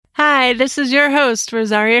Hi, this is your host,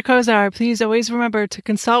 Rosaria Kozar. Please always remember to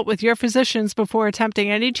consult with your physicians before attempting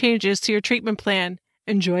any changes to your treatment plan.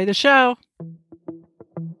 Enjoy the show.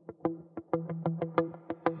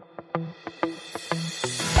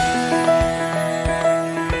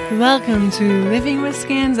 Welcome to Living with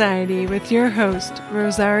Scanxiety with your host,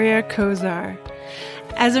 Rosaria Kozar.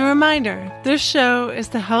 As a reminder, this show is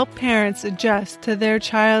to help parents adjust to their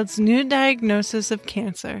child's new diagnosis of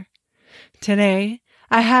cancer. Today,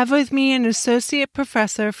 I have with me an associate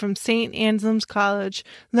professor from St. Anselm's College,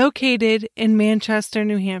 located in Manchester,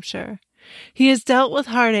 New Hampshire. He has dealt with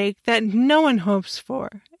heartache that no one hopes for,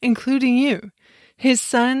 including you. His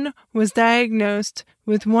son was diagnosed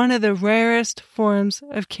with one of the rarest forms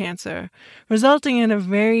of cancer, resulting in a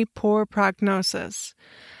very poor prognosis.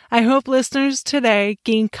 I hope listeners today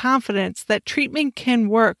gain confidence that treatment can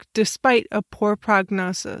work despite a poor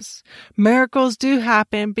prognosis. Miracles do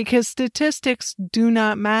happen because statistics do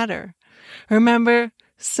not matter. Remember,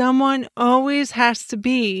 someone always has to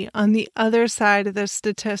be on the other side of the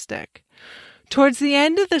statistic. Towards the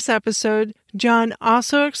end of this episode, John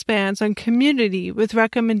also expands on community with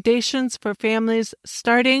recommendations for families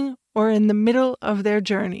starting or in the middle of their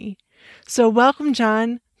journey. So welcome,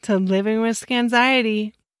 John, to Living with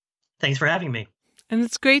Scanxiety. Thanks for having me. And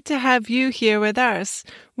it's great to have you here with us.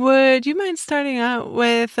 Would you mind starting out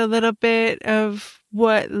with a little bit of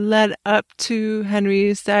what led up to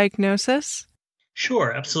Henry's diagnosis?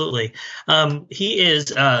 Sure, absolutely. My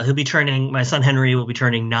son Henry will be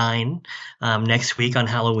turning 9 next week on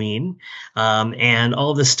Halloween. And all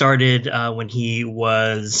of this started when he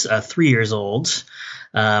was 3 years old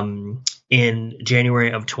in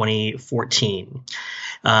January of 2014.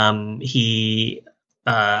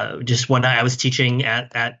 Just one night I was teaching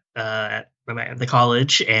at the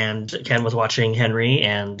college, and Ken was watching Henry,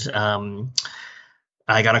 and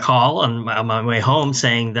I got a call on my way home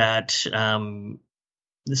saying that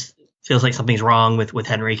this feels like something's wrong with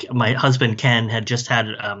Henry. My husband Ken had just had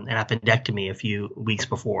an appendectomy a few weeks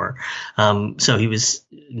before, so he was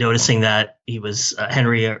noticing that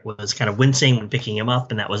Henry was kind of wincing when picking him up,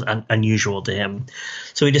 and that was unusual to him.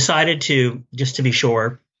 So he decided to, just to be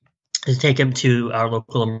sure, to take him to our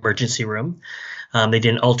local emergency room. They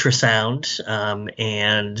did an ultrasound,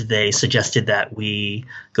 and they suggested that we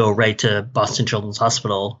go right to Boston Children's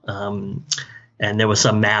Hospital. And there was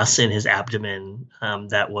some mass in his abdomen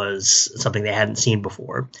that was something they hadn't seen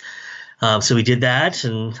before. So we did that,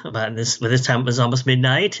 and by this time it was almost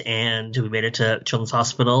midnight, and we made it to Children's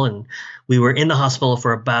Hospital, and we were in the hospital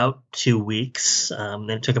for about 2 weeks. And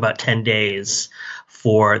it took about 10 days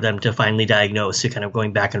for them to finally diagnose, so kind of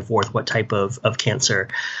going back and forth what type of cancer.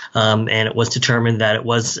 And it was determined that it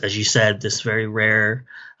was, as you said, this very rare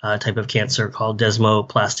type of cancer called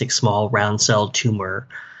desmoplastic small round cell tumor.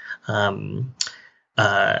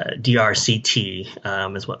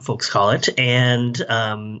 DRCT is what folks call it, and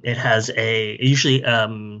it has usually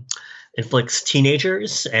inflicts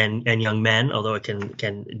teenagers and young men, although it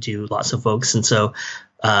can do lots of folks. And so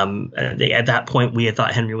at that point, we had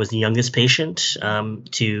thought Henry was the youngest patient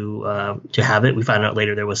to have it. We found out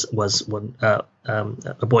later there was one a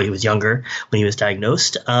boy who was younger when he was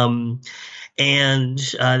diagnosed. And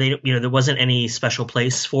there wasn't any special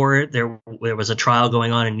place for it. There was a trial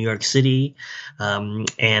going on in New York City, and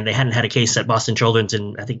they hadn't had a case at Boston Children's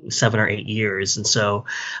in, I think, 7 or 8 years. And so,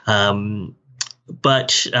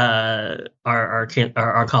 but our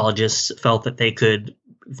oncologists felt that they could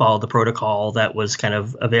follow the protocol that was kind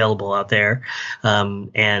of available out there,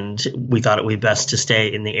 and we thought it would be best to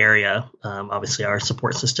stay in the area. Obviously, our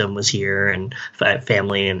support system was here, and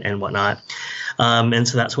family and whatnot. And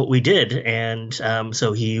so that's what we did. And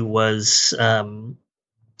so he was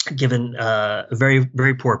given a very,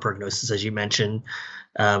 very poor prognosis, as you mentioned.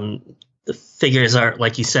 The figures are,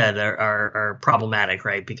 like you said, are problematic,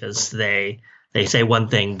 right? Because they say one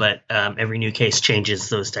thing, but every new case changes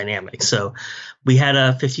those dynamics. So we had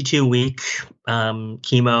a 52-week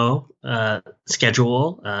chemo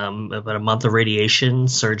schedule, about a month of radiation,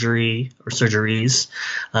 surgeries.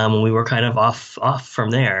 We were kind of off from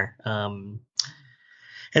there.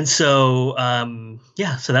 And so,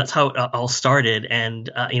 so that's how it all started. And,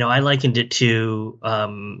 I likened it to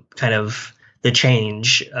kind of the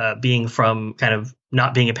change being from kind of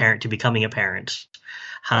not being a parent to becoming a parent,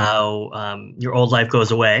 how your old life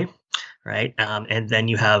goes away, right? And then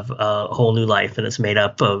you have a whole new life, and it's made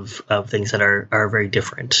up of things that are very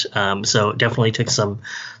different. So it definitely took some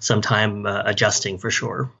time adjusting, for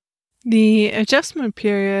sure. The adjustment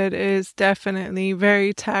period is definitely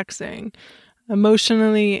very taxing,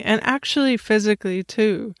 emotionally and actually physically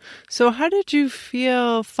too. So how did you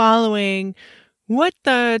feel following what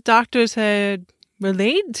the doctors had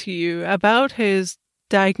relayed to you about his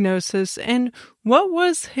diagnosis, and what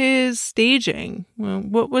was his staging?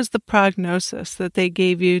 What was the prognosis that they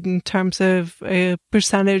gave you in terms of a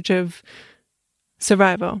percentage of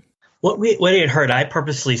survival? What we had heard, I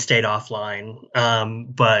purposely stayed offline,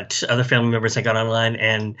 but other family members I got online,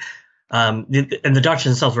 and the doctors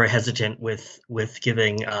themselves were hesitant with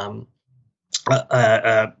giving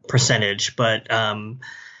a percentage, but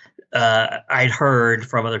I'd heard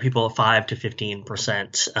from other people 5 to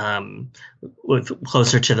 15%, with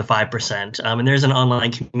closer to the 5%. And there's an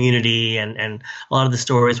online community, and a lot of the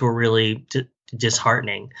stories were really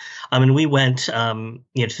disheartening. And we went, to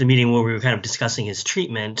the meeting where we were kind of discussing his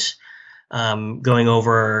treatment, going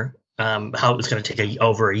over how it was going to take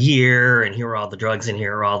over a year, and here are all the drugs, and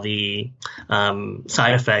here are all the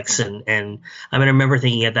side effects, and I remember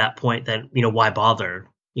thinking at that point that why bother?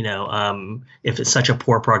 If it's such a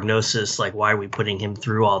poor prognosis, like why are we putting him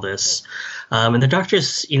through all this? And the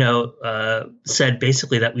doctors, said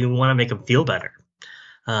basically that we want to make him feel better.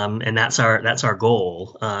 And that's our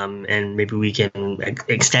goal. And maybe we can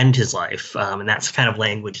extend his life. And that's kind of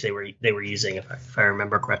language they were using, if I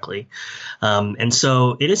remember correctly. And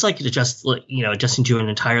so it is like adjusting to an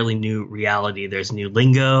entirely new reality. There's new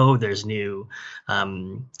lingo. There's new,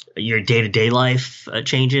 your day-to-day life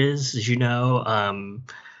changes, as you know.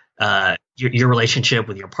 Your relationship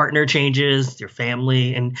with your partner changes, your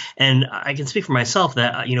family, and I can speak for myself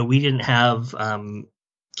that we didn't have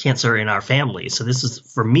cancer in our family, so this is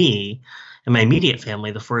for me and my immediate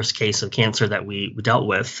family the first case of cancer that we dealt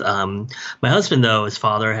with. My husband, though, his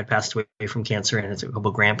father had passed away from cancer, and his couple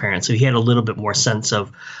of grandparents, so he had a little bit more sense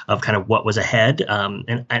of kind of what was ahead,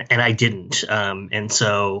 and I didn't, and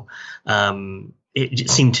so it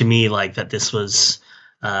seemed to me like that this was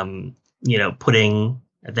putting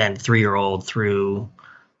then 3-year-old through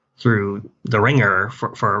the ringer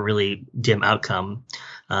for a really dim outcome.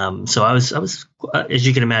 So I was, as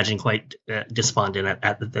you can imagine, quite despondent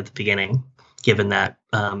at the beginning, given that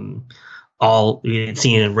all we had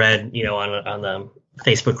seen and read, on the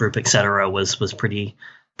Facebook group, et cetera, was pretty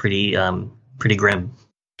grim.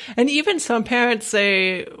 And even some parents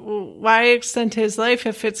say, why extend his life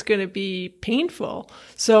if it's going to be painful?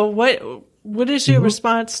 So what is your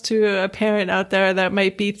response to a parent out there that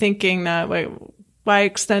might be thinking that, why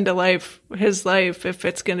extend his life if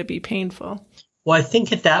it's going to be painful? Well, I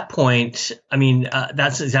think at that point,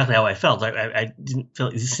 that's exactly how I felt. I didn't feel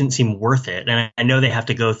it didn't seem worth it, and I know they have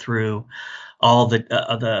to go through all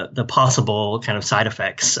the possible kind of side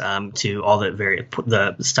effects to all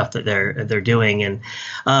the stuff that they're doing, and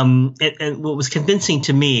what was convincing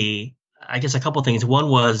to me, I guess, a couple things. One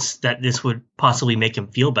was that this would possibly make him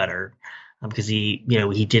feel better. Because he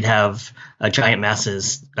did have giant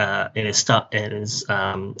masses in his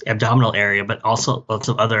abdominal area, but also lots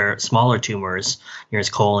of other smaller tumors near his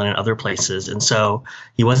colon and other places, and so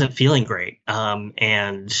he wasn't feeling great.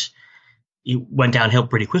 And he went downhill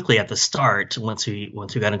pretty quickly at the start once we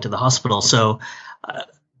got into the hospital. So,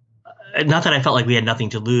 not that I felt like we had nothing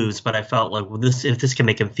to lose, but I felt like if this can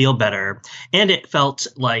make him feel better, and it felt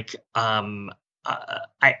like I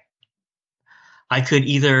could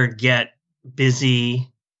either get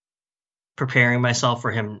busy preparing myself for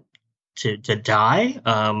him to die,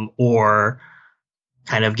 or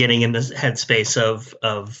kind of getting in this headspace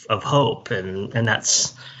of hope, and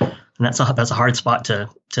that's a hard spot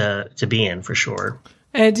to be in, for sure.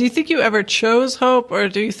 And do you think you ever chose hope, or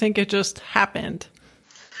do you think it just happened?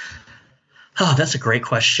 Oh, that's a great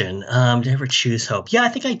question. Did I ever choose hope? Yeah, I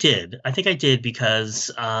think I did because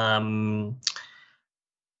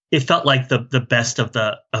it felt like the best of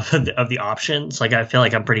the options. Like, I feel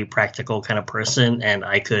like I'm a pretty practical kind of person, and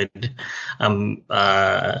I could kind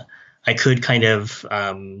of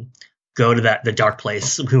go to the dark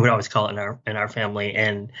place, we would always call it in our family,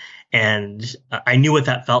 and I knew what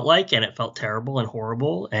that felt like, and it felt terrible and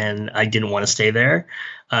horrible, and I didn't want to stay there.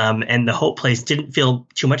 And the hope place didn't feel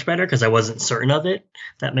too much better because I wasn't certain of it.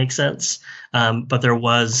 If that makes sense. But there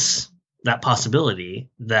was that possibility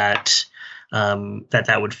that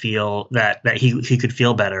that would feel that he could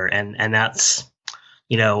feel better, and that's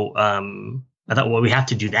I thought, well, we have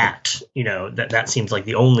to do that. That seems like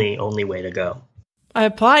the only way to go. I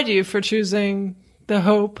applaud you for choosing the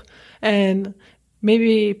hope, and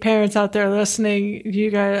maybe parents out there listening, you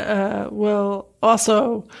guys will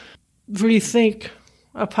also rethink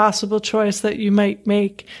a possible choice that you might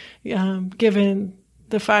make, given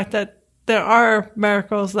the fact that there are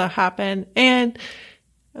miracles that happen. And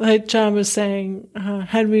like John was saying,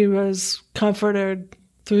 Henry was comforted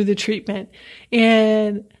through the treatment.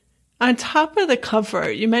 And on top of the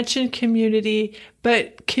comfort, you mentioned community,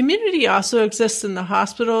 but community also exists in the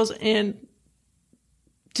hospitals. And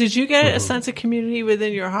Did you get a sense of community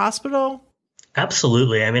within your hospital?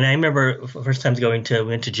 Absolutely. I mean, I remember first times went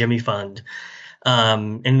to Jimmy Fund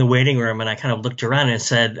in the waiting room, and I kind of looked around and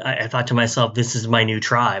said, I thought to myself, this is my new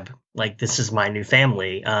tribe. Like, this is my new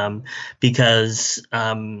family. Because,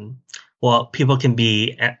 well, people can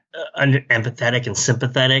be empathetic and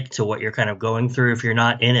sympathetic to what you're kind of going through if you're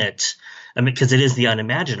not in it. I mean, because it is the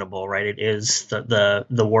unimaginable, right? It is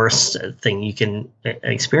the worst thing you can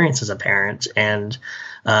experience as a parent. And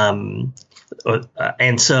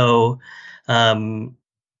so,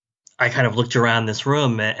 I kind of looked around this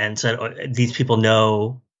room and said, oh, these people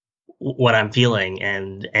know what I'm feeling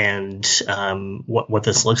and what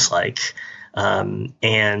this looks like.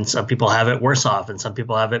 And some people have it worse off and some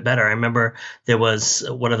people have it better. I remember there was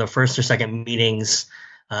one of the first or second meetings.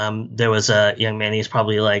 There was a young man, he was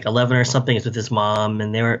probably like 11 or something. He was with his mom,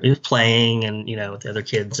 and he was playing and, with the other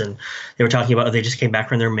kids, and they were talking about, they just came back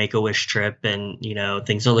from their Make-A-Wish trip, and,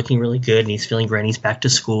 things are looking really good, and he's feeling great, and he's back to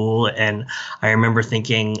school. And I remember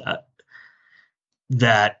thinking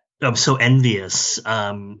that I'm so envious,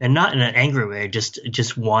 and not in an angry way,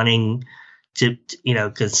 just wanting to,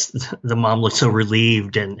 because the mom looked so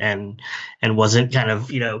relieved and wasn't kind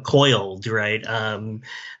of, coiled, right? And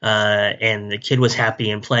the kid was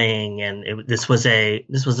happy and playing, and this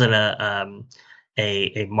wasn't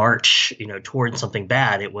a march, towards something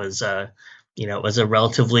bad. It was it was a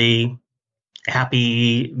relatively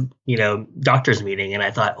happy, doctor's meeting. And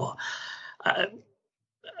I thought, well,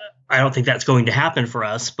 I don't think that's going to happen for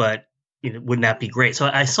us, but wouldn't that be great? So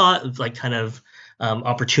I saw like kind of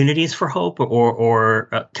opportunities for hope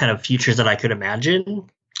or kind of futures that I could imagine.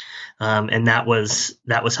 And that was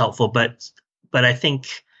helpful. But I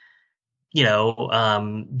think,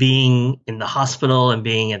 being in the hospital and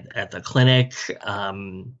being at the clinic,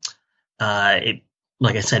 it,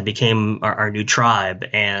 like I said, became our new tribe.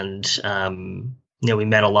 And, we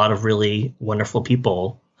met a lot of really wonderful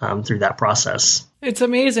people through that process. It's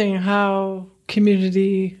amazing how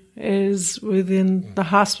community is within the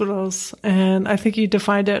hospitals, and I think you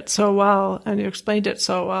defined it so well and you explained it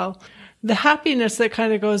so well. The happiness that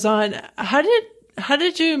kind of goes on. How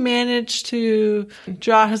did you manage to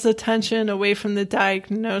draw his attention away from the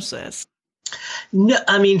diagnosis? No,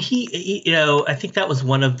 I mean, he I think that was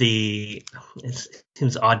one of the, it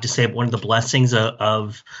seems odd to say, but one of the blessings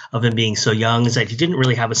of him being so young is that he didn't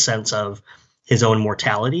really have a sense of his own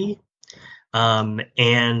mortality. And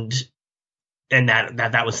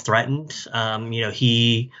that was threatened.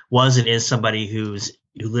 He was and is somebody who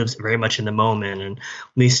lives very much in the moment. And at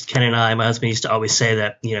least Ken and I, my husband, used to always say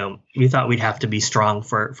that, we thought we'd have to be strong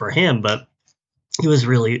for him, but he was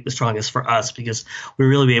really the strongest for us because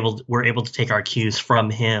we're able to take our cues from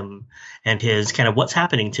him and his kind of what's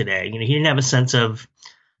happening today. He didn't have a sense of,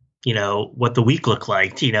 what the week looked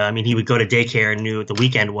like. He would go to daycare and knew what the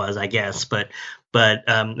weekend was, I guess, but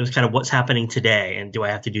it was kind of what's happening today, and do I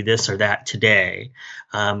have to do this or that today?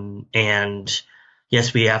 And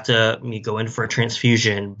yes, we have to go in for a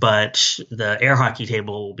transfusion, but the air hockey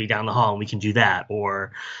table will be down the hall and we can do that.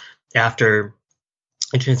 Or after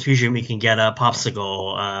a transfusion, we can get a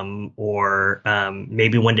popsicle, or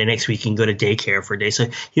maybe one day next week we can go to daycare for a day. So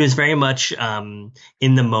he was very much in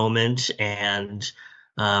the moment, and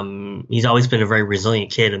he's always been a very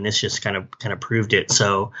resilient kid, and this just kind of proved it.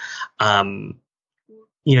 So,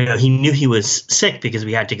 he knew he was sick because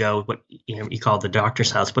we had to go what you call the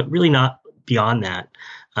doctor's house, but really not beyond that.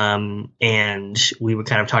 And we would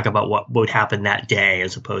kind of talk about what would happen that day,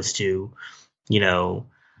 as opposed to, you're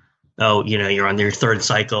on your third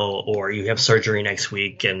cycle or you have surgery next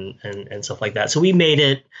week and stuff like that. So we made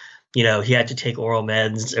it. He had to take oral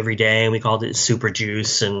meds every day, and we called it super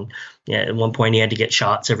juice. And at one point he had to get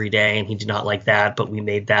shots every day, and he did not like that, but we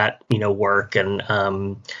made that, work. And,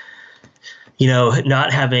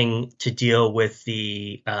 not having to deal with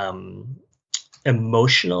the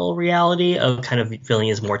emotional reality of kind of feeling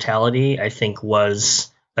his mortality, I think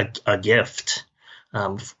was a gift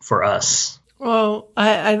for us. Well,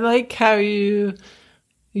 I like how you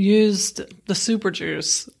used the super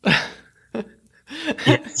juice.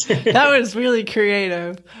 Yes. That was really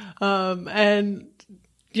creative. And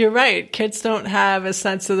you're right. Kids don't have a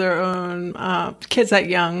sense of their own, kids that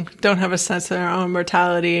young don't have a sense of their own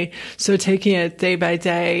mortality. So taking it day by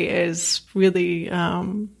day is really,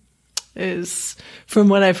 is, from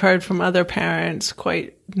what I've heard from other parents,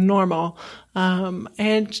 quite normal.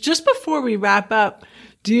 And just before we wrap up,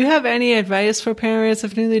 do you have any advice for parents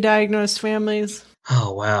of newly diagnosed families?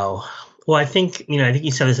 Oh, wow. Well, I think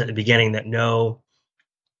you said this at the beginning, that no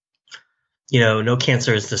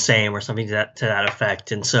cancer is the same, or something to that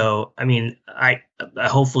effect. And so, I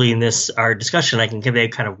hopefully in our discussion, I can convey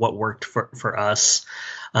kind of what worked for us.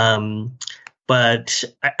 But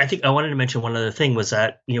I think I wanted to mention one other thing was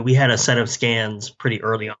that, we had a set of scans pretty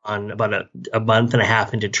early on, about a month and a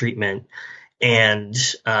half into treatment. And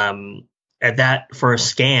at that first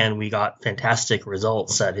scan, we got fantastic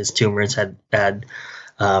results that his tumors had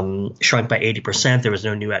shrunk by 80%. There was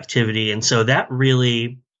no new activity. And so that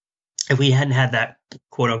really, if we hadn't had that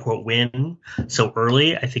quote unquote win so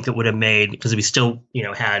early, I think it would have made, because we still,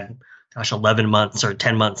 had 11 months or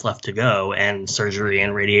 10 months left to go and surgery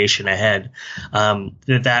and radiation ahead,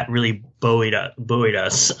 that really buoyed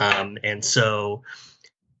us. And so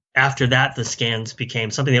after that, the scans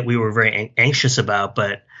became something that we were very anxious about,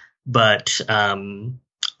 but that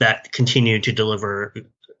continued to deliver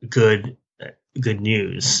good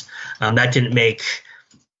news. That didn't make,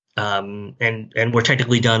 and we're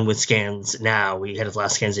technically done with scans now. We had his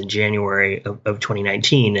last scans in January of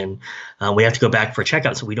 2019, and we have to go back for a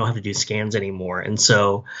checkup, so we don't have to do scans anymore. And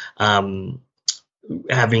so, having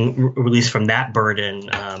released from that burden,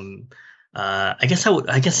 I guess so.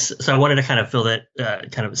 I wanted to kind of feel that,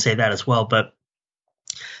 kind of say that as well, but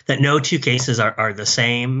that no two cases are the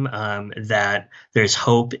same. That there's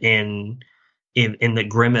hope in the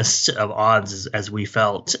grimmest of odds, as we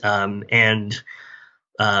felt, and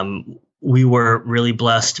we were really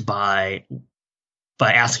blessed by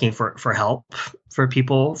asking for help for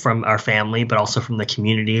people from our family, but also from the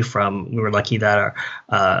community. We were lucky that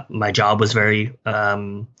my job was very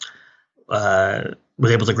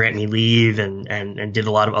was able to grant me leave and did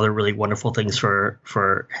a lot of other really wonderful things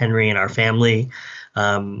for Henry and our family,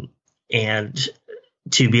 and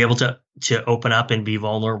to be able to open up and be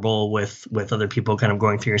vulnerable with other people kind of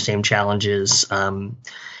going through your same challenges,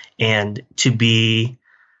 and to be,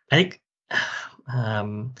 I think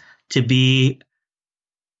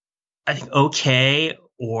okay,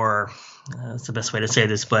 or that's the best way to say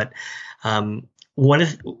this, but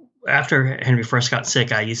after Henry first got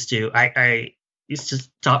sick, I used to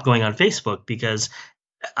stop going on Facebook because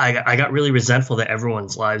I got really resentful that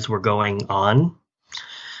everyone's lives were going on,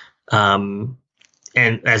 and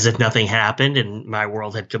as if nothing happened and my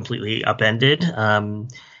world had completely upended.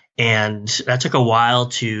 And that took a while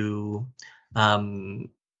to kind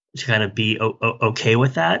of be okay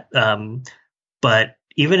with that. But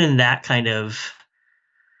even in that kind of,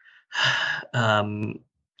 and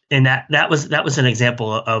that was an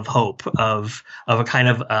example of hope, of a kind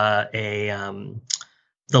of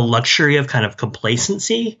the luxury of kind of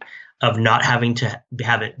complacency, of not having to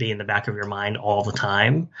have it be in the back of your mind all the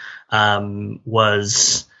time,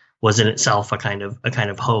 was in itself a kind of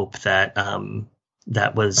hope that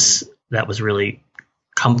was really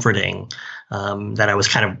comforting, that I was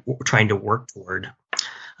kind of trying to work toward.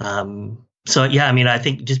 So yeah, I mean, I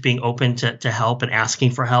think just being open to help and asking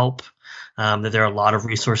for help, that there are a lot of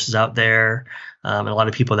resources out there, and a lot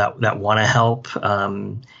of people that want to help,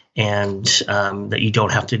 and that you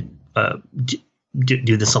don't have to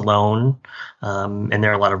do this alone. And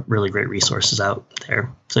there are a lot of really great resources out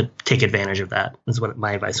there. So take advantage of that is what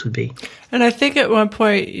my advice would be. And I think at one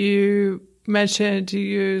point you mentioned you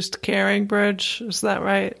used CaringBridge. Is that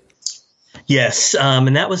right? Yes.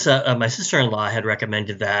 And that was, my sister-in-law had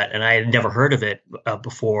recommended that, and I had never heard of it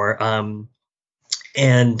before.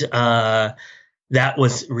 And that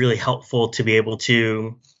was really helpful to be able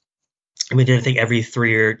to, I think every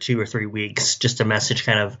 2 or 3 weeks, just a message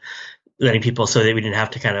kind of letting people, so that we didn't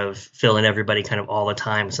have to kind of fill in everybody kind of all the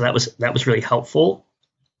time. So that was really helpful.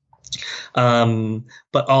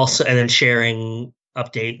 But also, and then sharing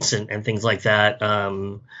updates and things like that,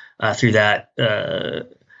 through that,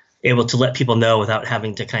 able to let people know without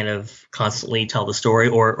having to kind of constantly tell the story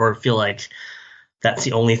or feel like that's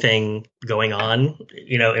the only thing going on,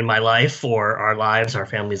 in my life or our lives, our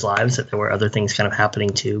family's lives, that there were other things kind of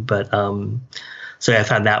happening too. But, so I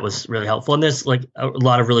found that was really helpful. And there's like a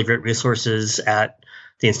lot of really great resources at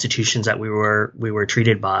the institutions that we were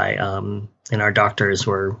treated by. And our doctors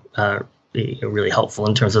were, really helpful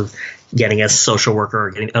in terms of getting us social worker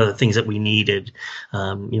or getting other things that we needed,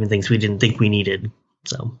 even things we didn't think we needed.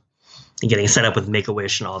 So, and getting set up with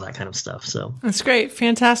Make-A-Wish and all that kind of stuff. So that's great.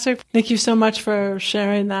 Fantastic. Thank you so much for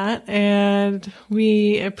sharing that. And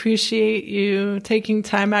we appreciate you taking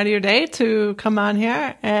time out of your day to come on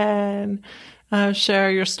here and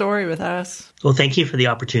share your story with us. Well, thank you for the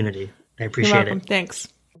opportunity. I appreciate You're welcome. it. Thanks.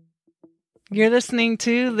 You're listening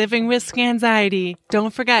to Living with Scanxiety.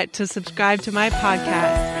 Don't forget to subscribe to my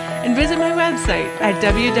podcast and visit my website at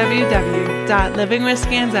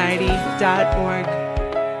www.livingwithscanxiety.org.